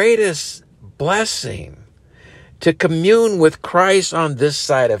greatest blessing to commune with Christ on this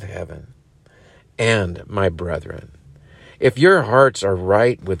side of heaven. And, my brethren, if your hearts are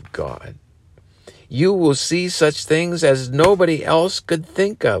right with God, you will see such things as nobody else could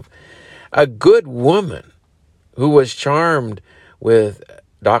think of. A good woman who was charmed with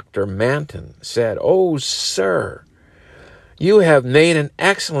Dr. Manton said, "Oh, sir, you have made an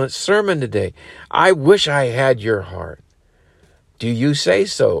excellent sermon today. I wish I had your heart." "Do you say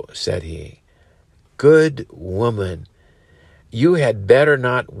so?" said he. "Good woman, you had better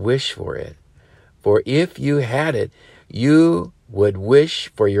not wish for it, for if you had it, you would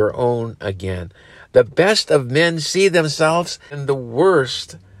wish for your own again." The best of men see themselves in the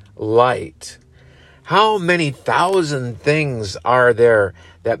worst light. How many thousand things are there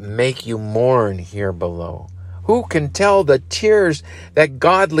that make you mourn here below? Who can tell the tears that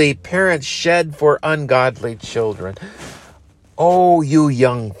godly parents shed for ungodly children? Oh, you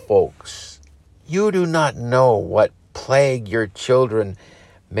young folks, you do not know what plague your children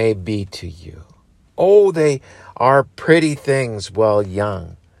may be to you. Oh, they are pretty things while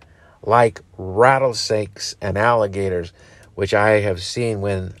young, like rattlesnakes and alligators, which I have seen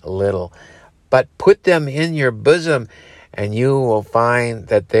when little. But put them in your bosom, and you will find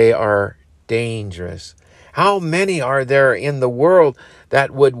that they are dangerous. How many are there in the world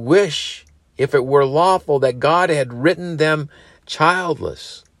that would wish, if it were lawful, that God had written them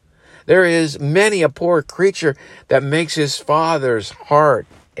childless? There is many a poor creature that makes his father's heart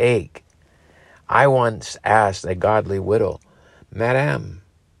ache. I once asked a godly widow, "Madame,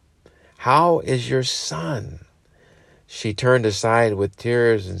 how is your son?" She turned aside with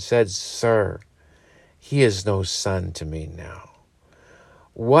tears and said, "Sir, he is no son to me now."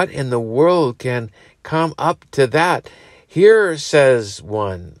 What in the world can come up to that? Here, says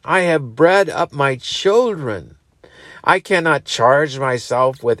one, I have bred up my children. I cannot charge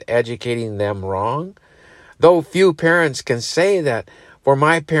myself with educating them wrong, though few parents can say that, for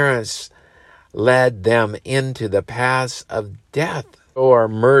my parents led them into the paths of death, or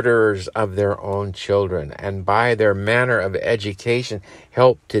murderers of their own children, and by their manner of education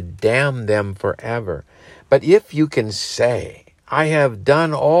helped to damn them forever. But if you can say, I have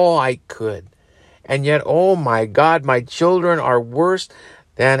done all I could, and yet, oh my God, my children are worse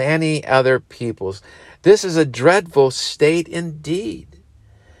than any other people's, this is a dreadful state indeed.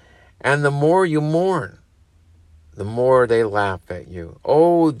 And the more you mourn, the more they laugh at you.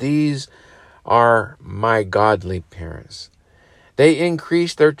 Oh, these are my godly parents. They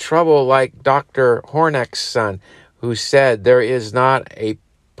increase their trouble like Dr. Horneck's son, who said, "There is not a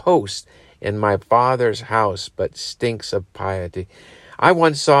post in my Father's house but stinks of piety." I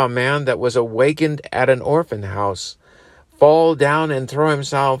once saw a man that was awakened at an orphan house fall down and throw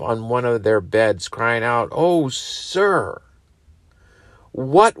himself on one of their beds, crying out, "Oh, sir,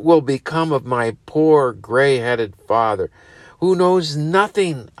 what will become of my poor gray-headed father, who knows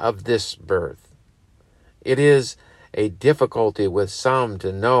nothing of this birth?" It is a difficulty with some to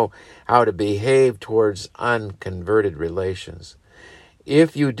know how to behave towards unconverted relations.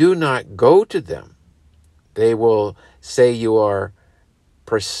 If you do not go to them, they will say you are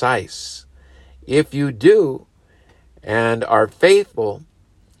precise. If you do and are faithful,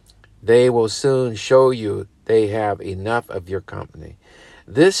 they will soon show you they have enough of your company.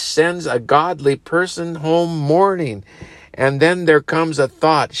 This sends a godly person home mourning, and then there comes a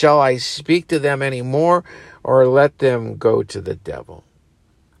thought, shall I speak to them any more, or let them go to the devil?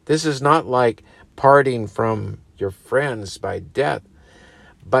 This is not like parting from your friends by death,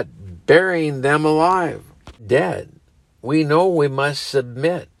 but burying them alive, dead. We know we must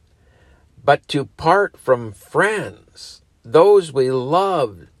submit, but to part from friends, those we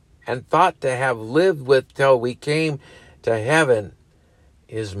loved and thought to have lived with till we came to heaven,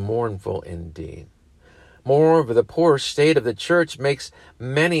 is mournful indeed. Moreover, the poor state of the church makes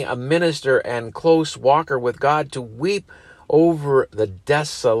many a minister and close walker with God to weep over the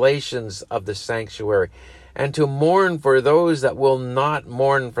desolations of the sanctuary, and to mourn for those that will not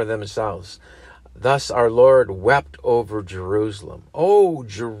mourn for themselves. Thus our Lord wept over Jerusalem. Oh,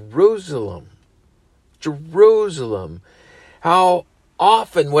 Jerusalem, Jerusalem, how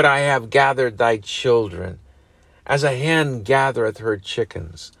often would I have gathered thy children, as a hen gathereth her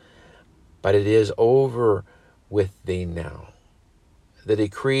chickens. But it is over with thee now. The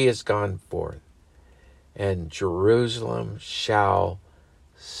decree is gone forth, and Jerusalem shall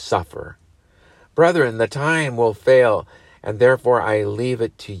suffer. Brethren, the time will fail, and therefore I leave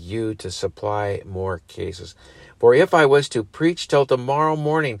it to you to supply more cases. For if I was to preach till tomorrow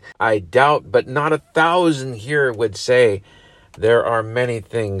morning, I doubt but not 1,000 here would say, there are many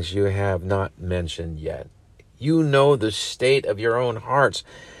things you have not mentioned yet. You know the state of your own hearts,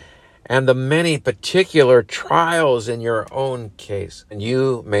 and the many particular trials in your own case. And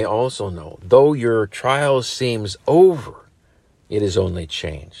you may also know, though your trial seems over, it is only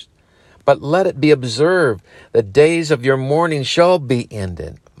changed. But let it be observed, the days of your mourning shall be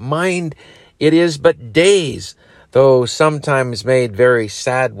ended. Mind, it is but days, though sometimes made very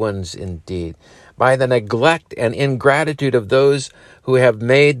sad ones indeed, by the neglect and ingratitude of those who have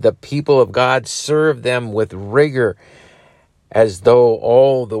made the people of God serve them with rigor, as though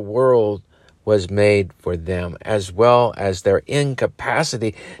all the world was made for them, as well as their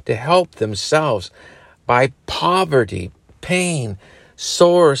incapacity to help themselves, by poverty, pain,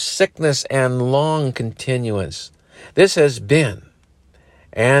 sore sickness, and long continuance. This has been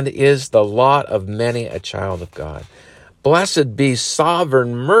and is the lot of many a child of God. Blessed be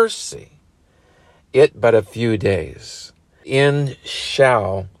sovereign mercy. It but a few days. End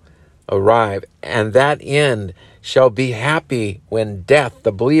shall arrive, and that end shall be happy when death,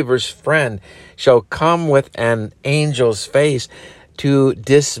 the believer's friend, shall come with an angel's face to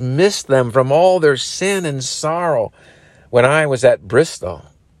dismiss them from all their sin and sorrow. When I was at Bristol,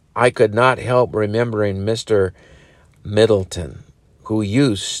 I could not help remembering Mr. Middleton, who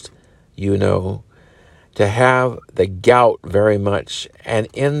used, to have the gout very much, and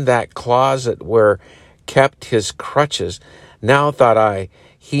in that closet were kept his crutches. Now, thought I,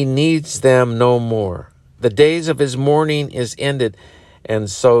 he needs them no more. The days of his mourning is ended, and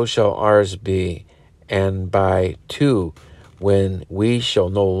so shall ours be. And by 2, when we shall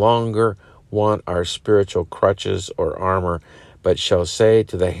no longer want our spiritual crutches or armor, but shall say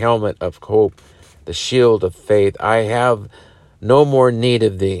to the helmet of hope, the shield of faith, I have no more need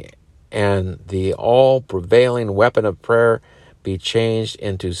of thee, and the all-prevailing weapon of prayer be changed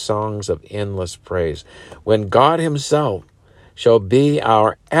into songs of endless praise. When God himself shall be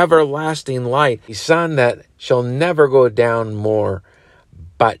our everlasting light, the sun that shall never go down more,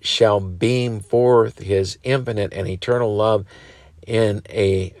 but shall beam forth his infinite and eternal love in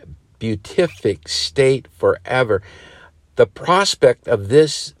a beatific state forever. The prospect of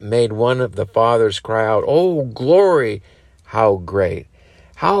this made one of the fathers cry out, "Oh, glory, how great!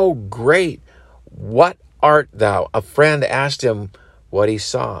 How great! What art thou?" A friend asked him what he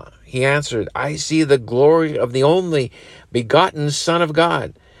saw. He answered, "I see the glory of the only begotten Son of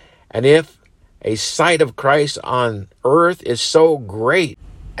God." And if a sight of Christ on earth is so great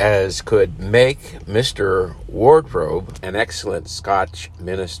as could make Mr. Wardrobe, an excellent Scotch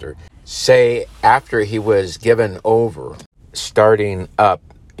minister, say after he was given over, starting up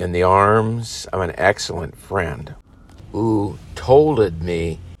in the arms of an excellent friend, who told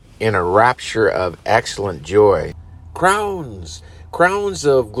me in a rapture of excellent joy, crowns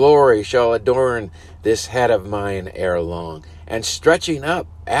of glory shall adorn this head of mine ere long. And stretching up,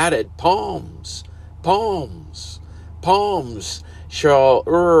 added, palms shall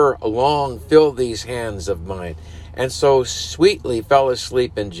ere long fill these hands of mine. And so sweetly fell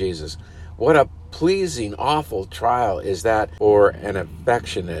asleep in Jesus. What a pleasing, awful trial is that for an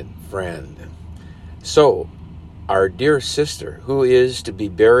affectionate friend. So, our dear sister, who is to be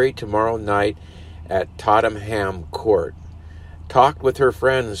buried tomorrow night at Tottenham Court, talked with her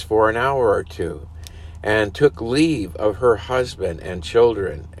friends for an hour or two, and took leave of her husband and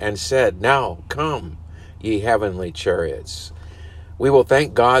children, and said, "Now come, ye heavenly chariots. We will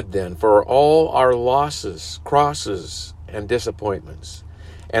thank God then for all our losses, crosses, and disappointments.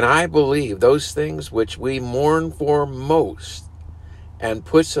 And I believe those things which we mourn for most and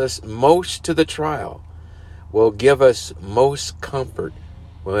puts us most to the trial will give us most comfort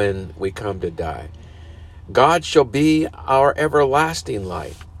when we come to die. God shall be our everlasting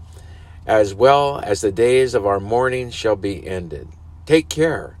light, as well as the days of our mourning shall be ended. Take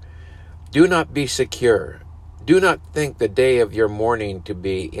care. Do not be secure. Do not think the day of your mourning to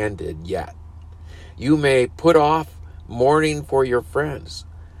be ended yet. You may put off mourning for your friends,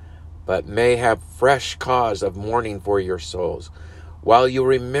 but may have fresh cause of mourning for your souls, while you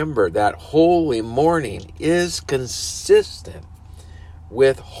remember that holy mourning is consistent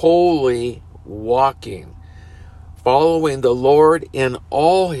with holy walking, following the Lord in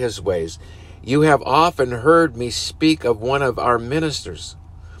all his ways. You have often heard me speak of one of our ministers,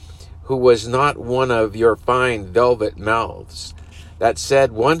 who was not one of your fine velvet mouths, that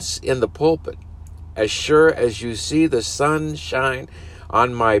said once in the pulpit, "As sure as you see the sun shine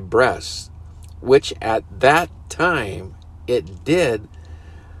on my breast," which at that time it did,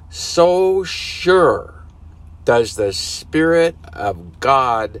 "so sure does the Spirit of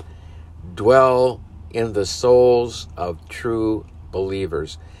God dwell in the souls of true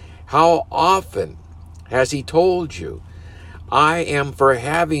believers." How often has he told you, "I am for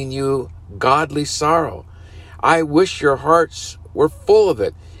having you godly sorrow. I wish your hearts were full of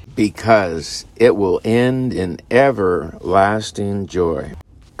it, because it will end in everlasting joy."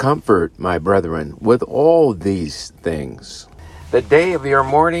 Comfort, my brethren, with all these things. The day of your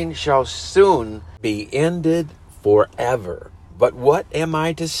mourning shall soon be ended forever. But what am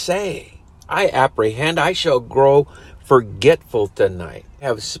I to say? I apprehend I shall grow forgetful tonight. I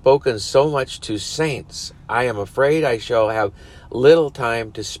have spoken so much to saints, I am afraid I shall have little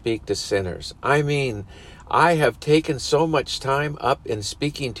time to speak to sinners. I have taken so much time up in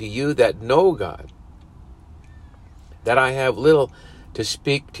speaking to you that know God, that I have little to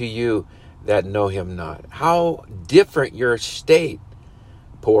speak to you that know him not. How different your state,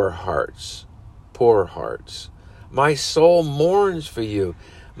 poor hearts, poor hearts. My soul mourns for you.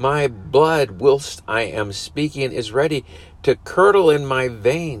 My blood, whilst I am speaking, is ready to curdle in my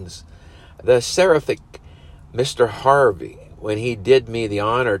veins. The seraphic Mr. Harvey, when he did me the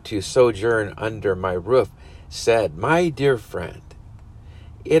honor to sojourn under my roof, said, "My dear friend,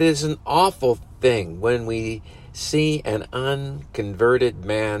 it is an awful thing when we see an unconverted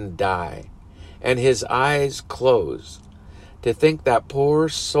man die and his eyes close, to think that poor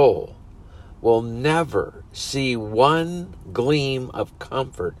soul will never see one gleam of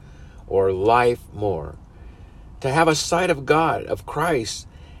comfort or life more. To have a sight of God, of Christ,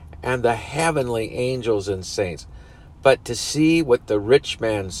 and the heavenly angels and saints, but to see what the rich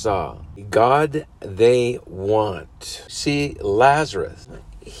man saw, God they want. See Lazarus,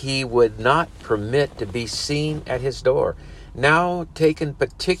 he would not permit to be seen at his door, now taken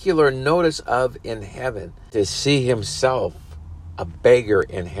particular notice of in heaven, to see himself a beggar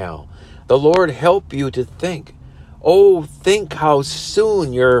in hell. The Lord help you to think. Oh, think how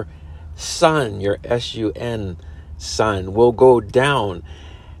soon your sun, your S-U-N, sun, will go down,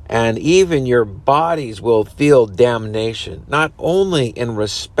 and even your bodies will feel damnation, not only in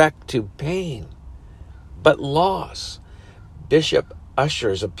respect to pain, but loss. Bishop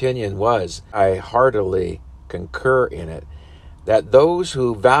Ussher's opinion was, I heartily concur in it, that those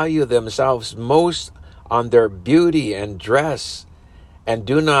who value themselves most on their beauty and dress and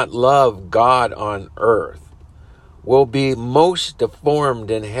do not love God on earth will be most deformed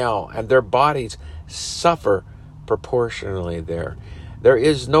in hell, and their bodies suffer proportionally there. There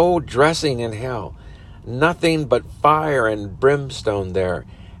is no dressing in hell, nothing but fire and brimstone there,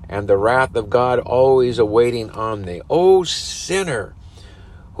 and the wrath of God always awaiting on thee. O sinner,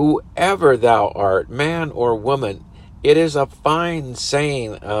 whoever thou art, man or woman, it is a fine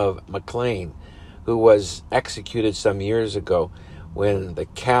saying of MacLean, who was executed some years ago, when the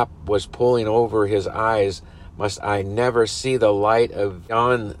cap was pulling over his eyes, must I never see the light of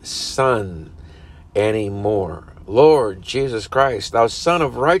yon sun any more. Lord Jesus Christ, thou Son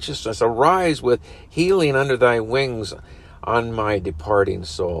of righteousness, arise with healing under thy wings on my departing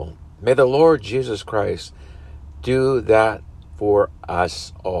soul. May the Lord Jesus Christ do that for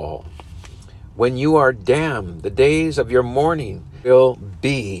us all. When you are damned, the days of your mourning will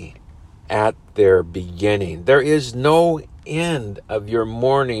be at their beginning. There is no end of your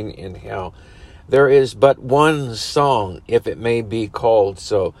mourning in hell. There is but one song, if it may be called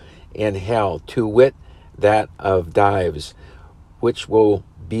so, in hell, to wit, that of Dives, which will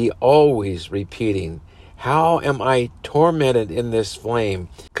be always repeating, How am I tormented in this flame?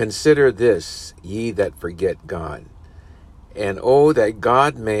 Consider this, ye that forget God. And oh, that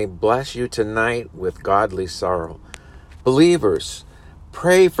God may bless you tonight with godly sorrow. Believers,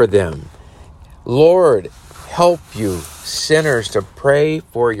 pray for them. Lord, help you, sinners, to pray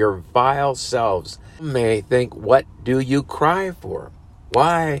for your vile selves. You may think, what do you cry for?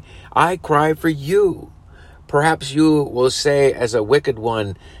 Why, I cry for you. Perhaps you will say, as a wicked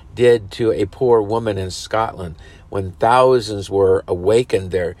one did to a poor woman in Scotland, when thousands were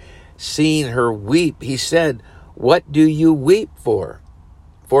awakened there, seeing her weep, he said, What do you weep for?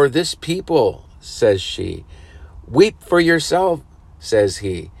 For this people, says she. Weep for yourself, says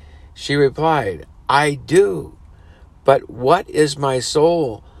he. She replied, I do. But what is my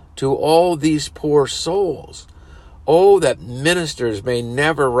soul to all these poor souls? Oh, that ministers may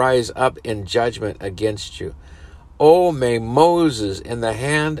never rise up in judgment against you. Oh, may Moses in the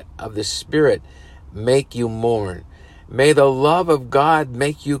hand of the Spirit make you mourn. May the love of God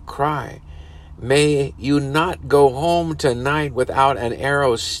make you cry. May you not go home tonight without an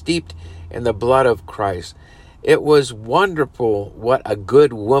arrow steeped in the blood of Christ. It was wonderful what a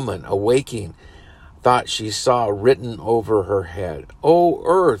good woman, awaking, thought she saw written over her head. O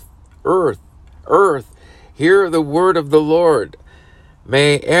earth, earth, earth, hear the word of the Lord.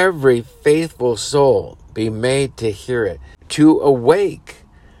 May every faithful soul be made to hear it, to awake,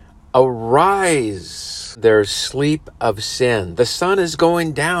 arise their sleep of sin. The sun is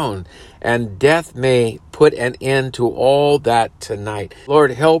going down, and death may put an end to all that tonight.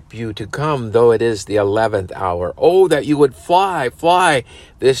 Lord, help you to come, though it is the 11th hour. Oh, that you would fly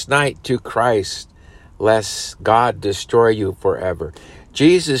this night to Christ, lest God destroy you forever.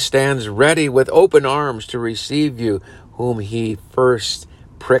 Jesus stands ready with open arms to receive you, whom he first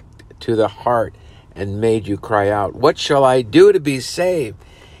pricked to the heart and made you cry out, What shall I do to be saved?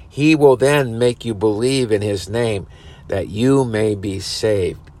 He will then make you believe in his name, that you may be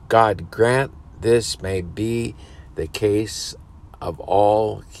saved. God grant this may be the case of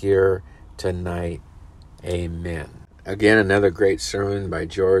all here tonight. Amen. Again, another great sermon by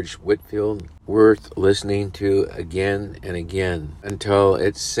George Whitefield, worth listening to again and again until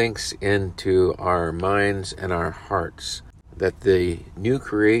it sinks into our minds and our hearts that the new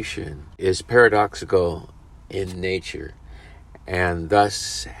creation is paradoxical in nature, and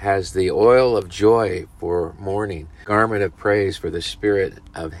thus has the oil of joy for mourning, garment of praise for the spirit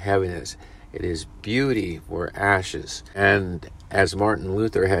of heaviness. It is beauty for ashes. And as Martin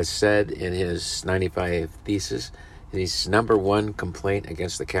Luther has said in his 95 Theses, his number one complaint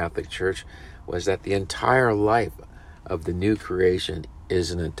against the Catholic Church was that the entire life of the new creation is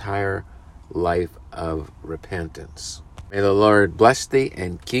an entire life of repentance. May the Lord bless thee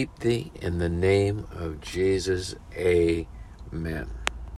and keep thee in the name of Jesus. Amen.